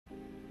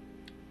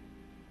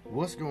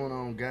What's going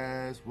on,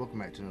 guys? Welcome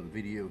back to another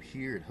video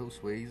here at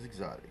Hostways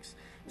Exotics.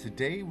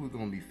 Today we're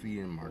going to be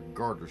feeding my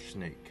garter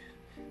snake.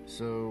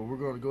 So we're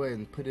going to go ahead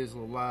and put his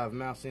little live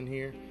mouse in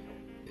here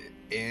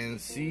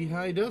and see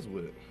how he does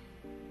with it.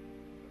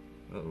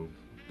 Uh-oh.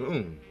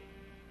 Boom.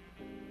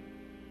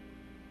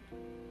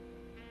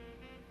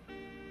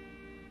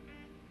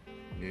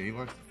 Yeah, he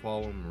likes to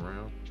follow him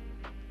around.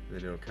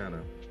 Then he'll kind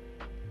of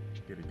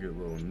get a good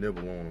little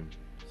nibble on him.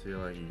 See,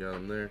 like you got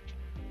him there?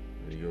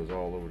 And he goes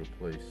all over the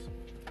place.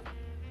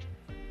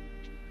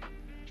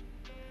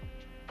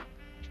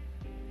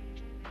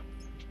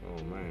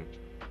 Oh man.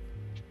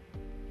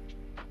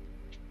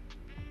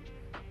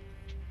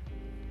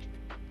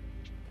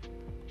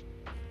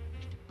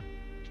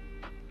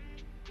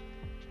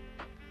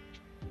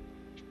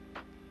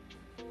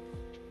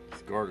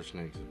 These garter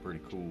snakes are pretty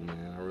cool,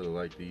 man. I really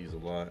like these a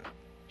lot.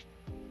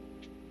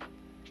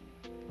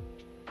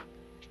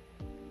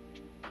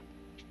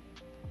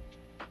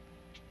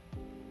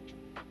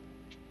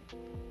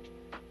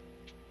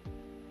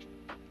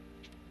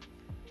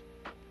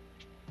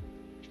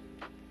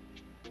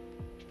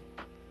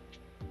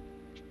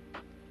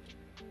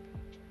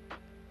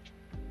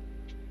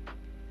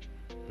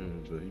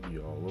 But he'd be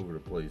all over the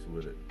place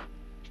with it.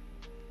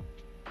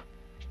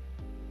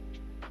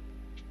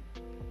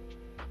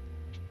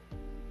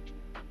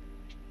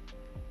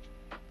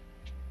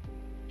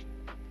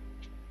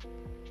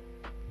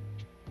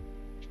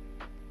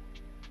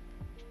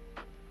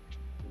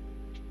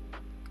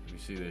 You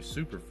see, they're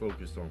super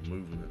focused on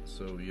movement,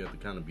 so you have to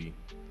kind of be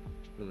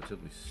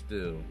relatively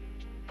still.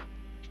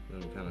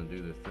 Let them kind of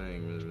do their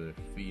thing, whether they're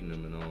feeding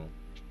them and all.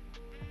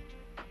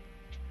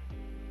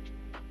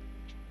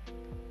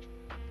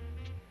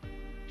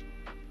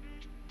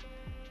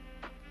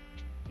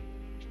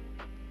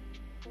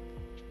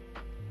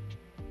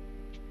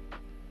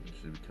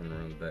 Should be coming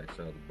around the back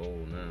side of the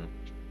bowl now.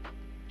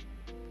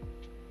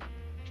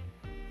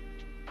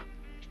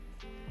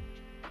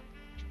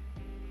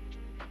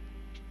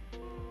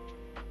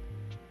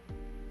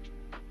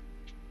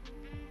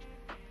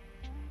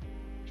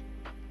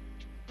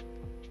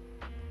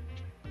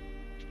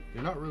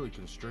 They're not really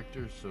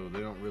constrictors, so they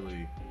don't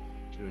really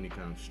do any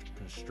kind of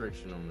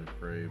constriction on their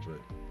prey,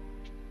 but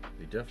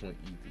they definitely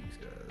eat these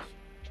guys.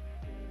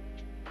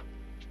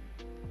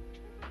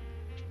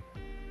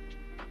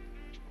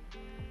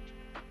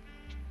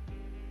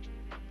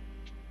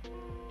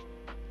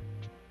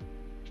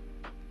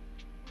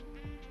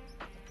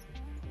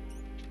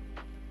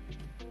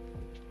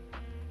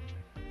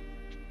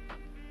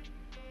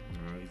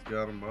 He's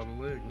got him by the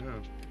leg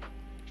now.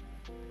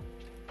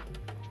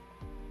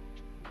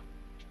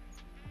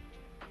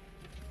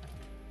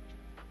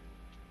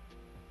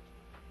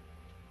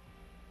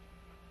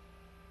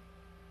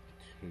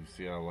 You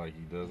see how like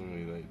he does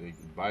them? They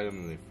bite him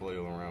and they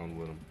flail around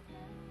with him.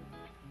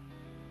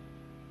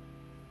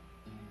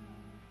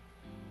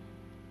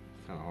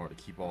 It's kind of hard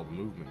to keep all the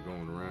movement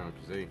going around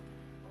because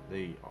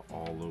they are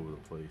all over the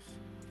place.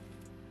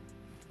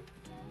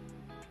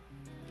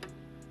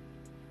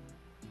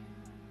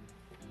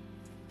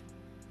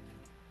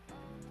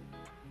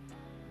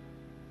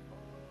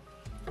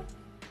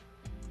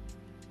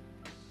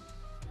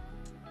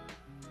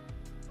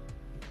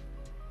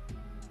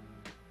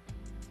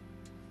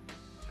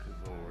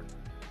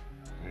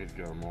 He's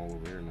got them all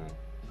over here now.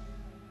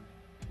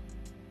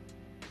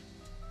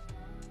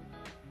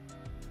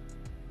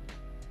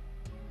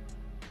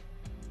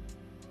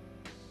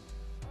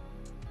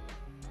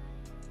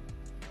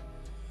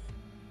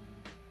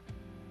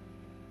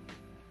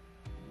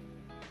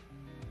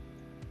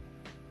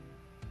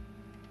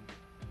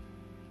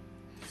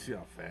 See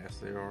how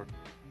fast they are?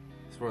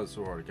 That's why it's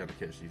so hard to kind of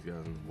catch these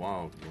guys in the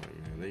wild. Like,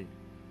 man, they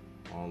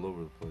all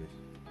over the place.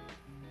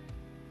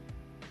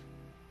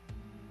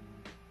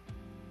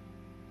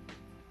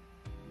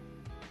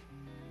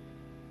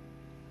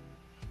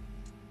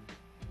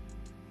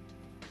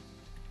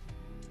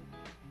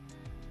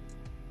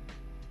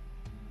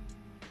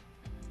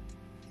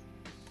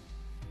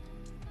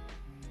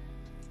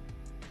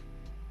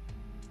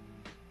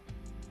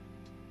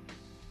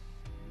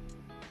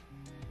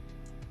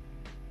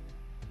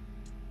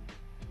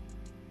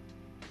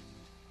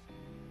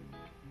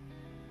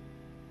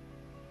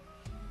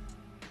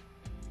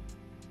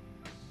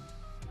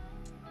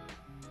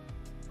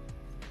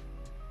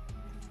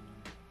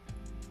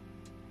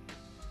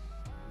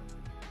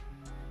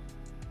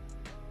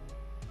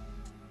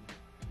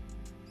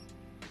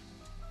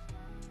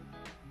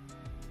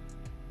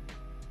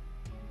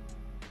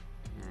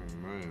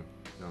 Man,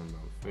 down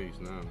about the face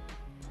now.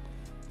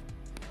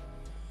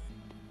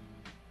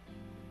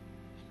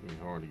 It's gonna be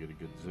hard to get a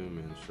good zoom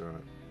in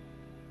shot.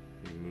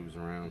 He moves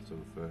around so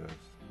fast.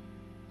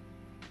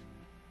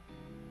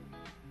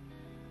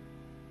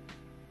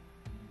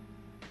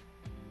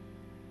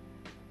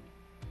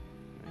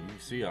 Now you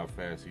see how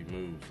fast he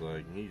moves,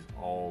 like he's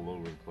all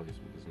over the place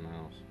with his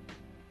mouse.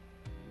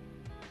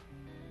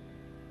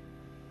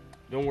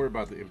 Don't worry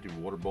about the empty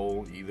water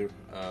bowl either.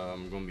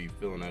 I'm going to be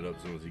filling that up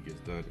as soon as he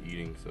gets done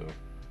eating, so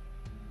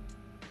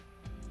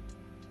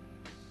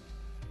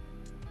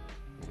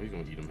He's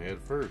gonna eat them head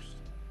first.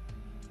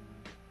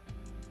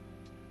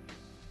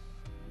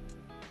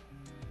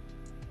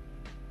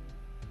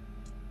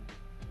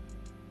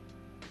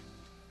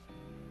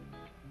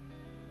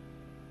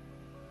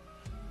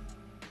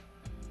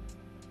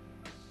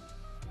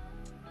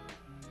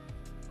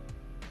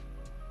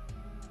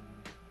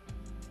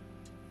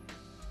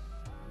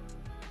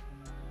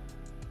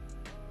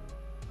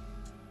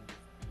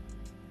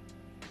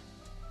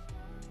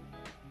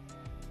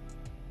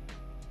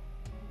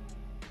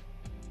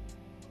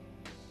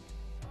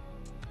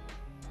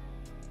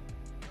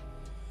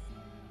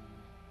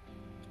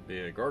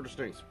 Yeah, garter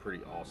snakes are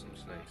pretty awesome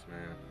snakes,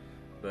 man.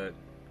 But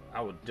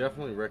I would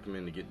definitely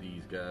recommend to get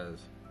these guys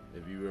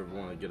if you ever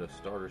want to get a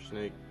starter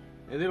snake.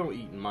 And they don't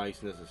eat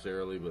mice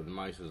necessarily, but the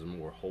mice is a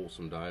more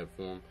wholesome diet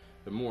for them.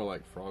 They're more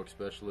like frog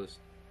specialists.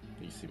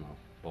 You see my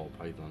ball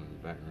python in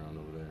the background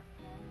over there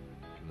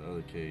in the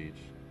other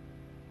cage.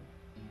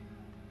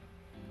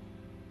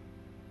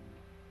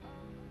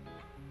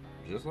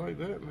 Just like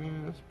that,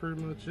 man. That's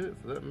pretty much it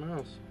for that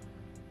mouse.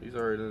 He's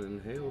already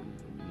inhaled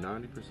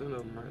 90% of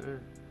them right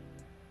there.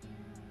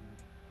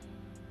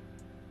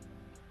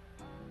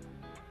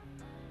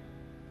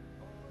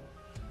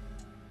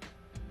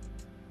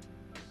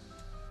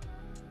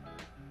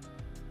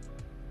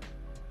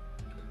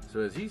 So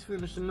as he's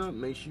finishing up,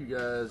 make sure you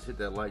guys hit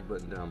that like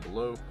button down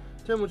below.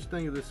 Tell me what you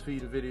think of this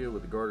feeding video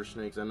with the garter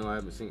snakes. I know I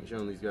haven't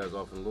shown these guys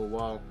off in a little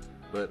while,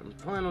 but I'm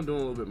planning on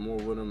doing a little bit more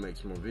with them, make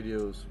some more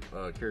videos,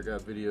 carrot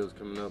guide videos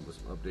coming up with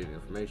some updated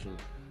information,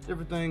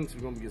 different things.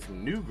 We're going to get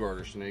some new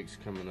garter snakes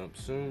coming up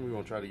soon. We're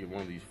going to try to get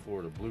one of these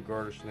Florida blue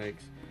garter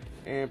snakes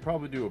and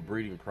probably do a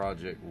breeding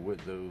project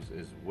with those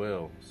as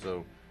well.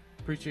 So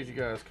appreciate you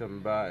guys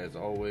coming by as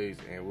always,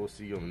 and we'll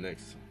see you on the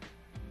next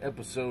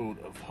episode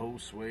of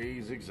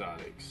Josue's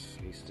Exotics.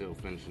 He's still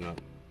finishing up.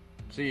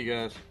 See you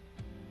guys.